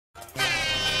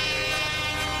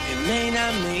It may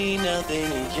not mean nothing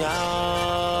to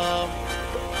y'all.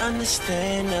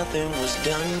 Understand nothing was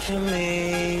done for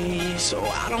me, so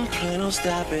I don't plan on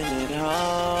stopping at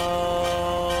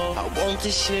all. I want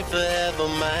this shit forever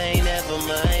mine, ever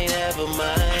mine, ever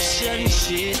mine. I'm shutting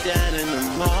shit down in the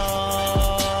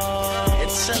mall and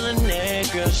telling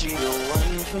that girl she the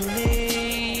one for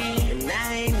me, and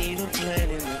I ain't even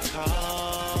planning to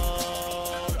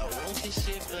call. I want this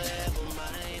shit forever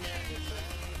mine, ever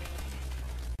mine.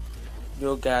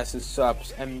 Yo guys, what's up?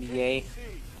 It's NBA.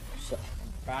 So,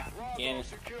 back again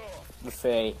with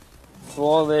a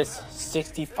flawless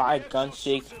 65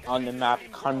 Gunstreak on the map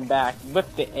comeback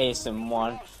with the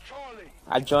ASM1.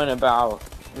 I joined about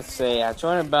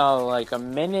like a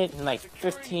minute and like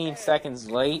 15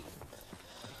 seconds late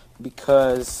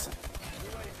because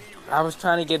I was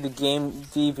trying to get the game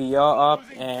DVR up,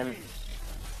 and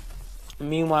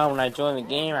meanwhile when I joined the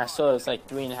game I saw it was like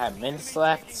 3.5 minutes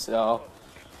left. So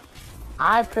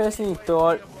I personally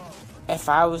thought if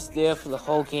I was there for the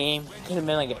whole game, it could have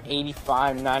been like an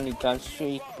 85-90 gun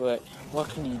streak, but what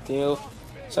can you do?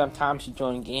 Sometimes you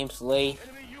join games late.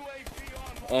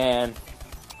 And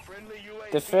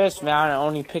the first round I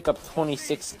only picked up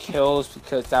 26 kills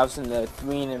because that was in the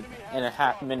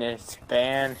 3.5 minute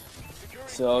span.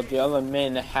 So the other minute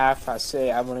and a half, I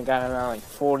say I would have gotten around like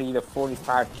 40 to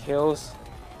 45 kills.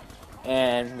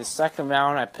 And the second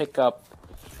round I pick up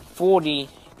 40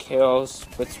 kills,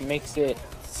 which makes it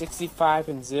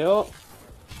 65-0,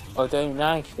 or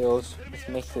 39 kills, which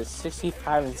makes it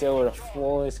 65-0 with a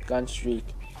flawless gun streak.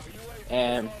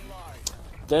 And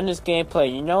during this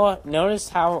gameplay, you know what? Notice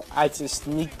how I just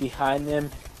sneak behind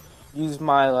them, use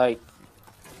my like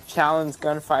challenge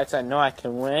gunfights I know I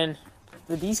can win.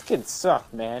 But these kids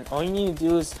suck, man. All you need to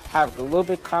do is have a little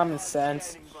bit of common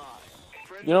sense.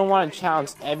 You don't want to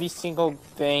challenge every single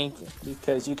thing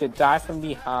because you could die from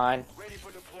behind.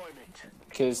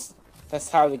 Because that's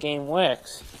how the game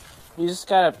works. You just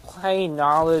gotta play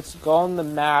knowledge, go on the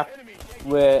map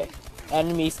where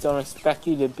enemies don't expect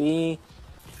you to be.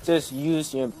 Just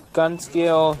use your gun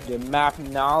skill, your map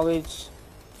knowledge,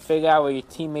 figure out where your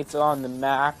teammates are on the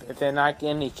map. If they're not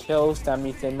getting any kills, that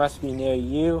means they must be near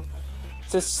you.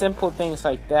 Just simple things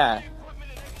like that.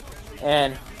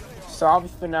 And sorry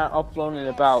for not uploading in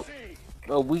about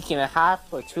a week and a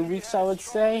half or 2 weeks, I would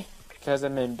say, because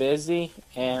I've been busy.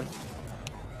 And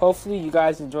hopefully you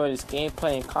guys enjoy this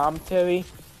gameplay and commentary.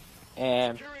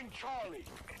 And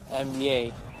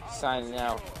NBA signing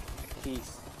out.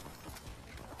 Peace.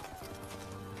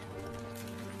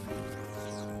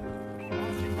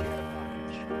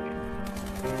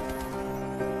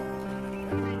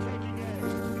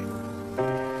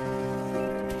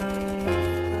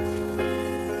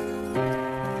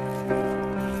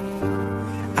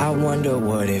 I wonder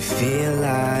what it feel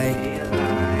like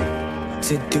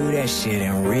to do that shit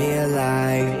in real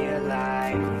life.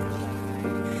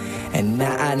 And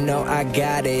now I know I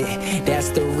got it. That's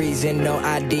the reason no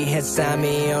ID has signed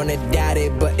me on a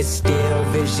dotted, but it's still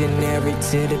visionary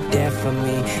to the death of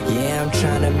me. Yeah, I'm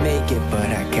trying to make it,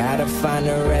 but I gotta find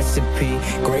a recipe.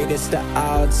 Greatest of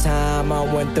all time, I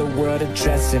want the world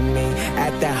addressing me.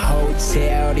 At the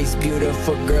hotel, these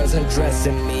beautiful girls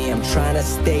undressing me. I'm trying to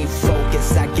stay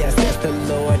focused, I guess that's the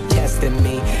Lord testing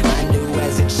me. I knew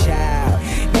as a child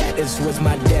that this was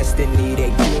my destiny. They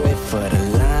do it for the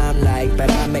limelight, but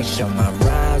I make sure my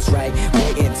rhymes right.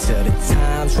 Waiting till the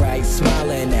time's right.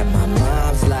 Smiling at my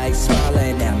mom's like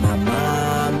smiling at my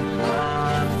mom.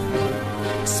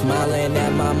 Smiling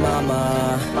at my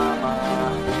mama.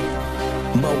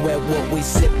 Moet, what we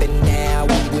sipping now?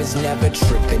 We was never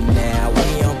tripping now.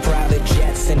 We on private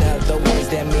jets, in other words,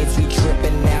 that means we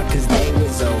tripping now. Cause they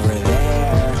was over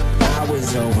there, I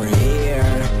was over here.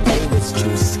 They was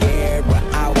too scared, but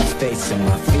I was facing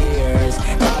my fears.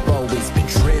 I've always been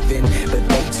driven, but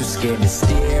they too scared to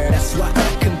steer. That's why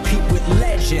I compete with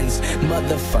legends.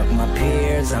 Motherfuck my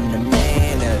peers, I'm the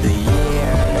man of the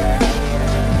year.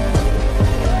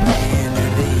 Man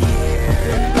of the year.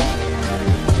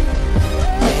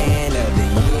 Man of the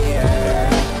year.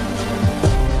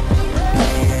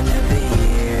 Man of the year.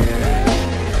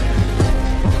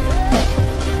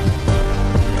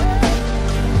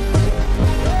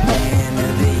 Man of the year. Man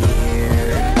of the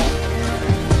year.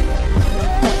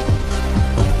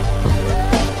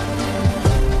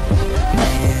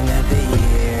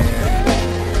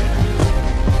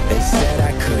 They said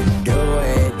I couldn't do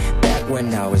it back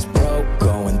when I was broke,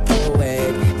 going through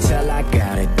it till I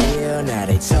got a deal. Now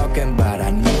they talking about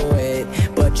I knew it,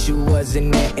 but you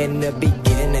wasn't there in the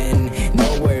beginning.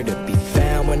 Nowhere to be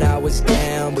found when I was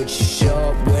down, but you show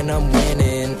up when I'm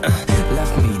winning.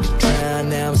 Left me to drown,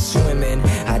 now I'm swimming.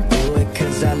 I do it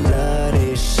cause I love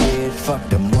this shit. fuck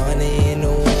the money and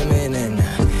the women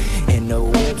and the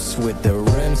whips with the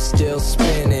rims still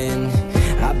spinning.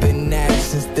 I've been at it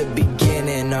since the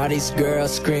beginning. All these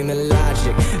girls screaming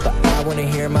logic, but I wanna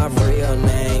hear my real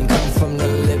name come from the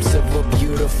lips of a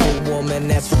beautiful woman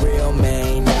that's real,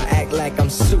 man. I act like I'm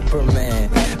Superman,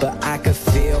 but I could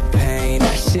feel pain.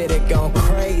 I should've gone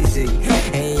crazy,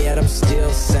 and yet I'm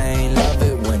still sane. Love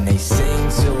it when they sing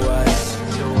to us.